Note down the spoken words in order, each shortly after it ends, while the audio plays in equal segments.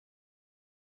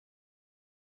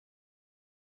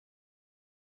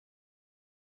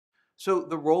So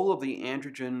the role of the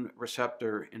androgen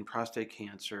receptor in prostate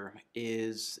cancer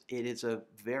is it is a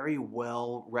very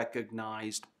well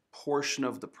recognized portion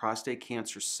of the prostate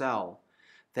cancer cell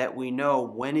that we know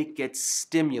when it gets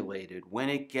stimulated, when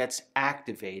it gets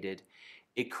activated,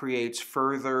 it creates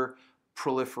further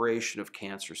proliferation of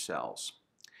cancer cells.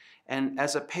 And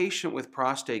as a patient with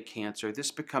prostate cancer,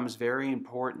 this becomes very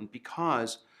important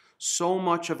because so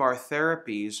much of our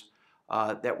therapies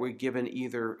that we're given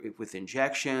either with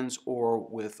injections or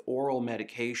with oral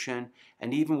medication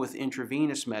and even with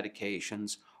intravenous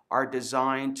medications are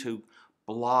designed to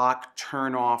block,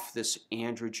 turn off this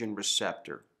androgen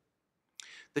receptor.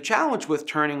 The challenge with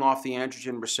turning off the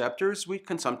androgen receptors, we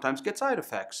can sometimes get side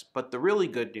effects, but the really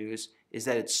good news is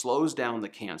that it slows down the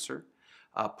cancer,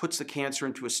 puts the cancer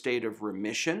into a state of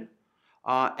remission,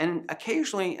 and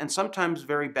occasionally, and sometimes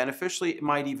very beneficially, it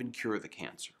might even cure the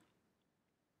cancer.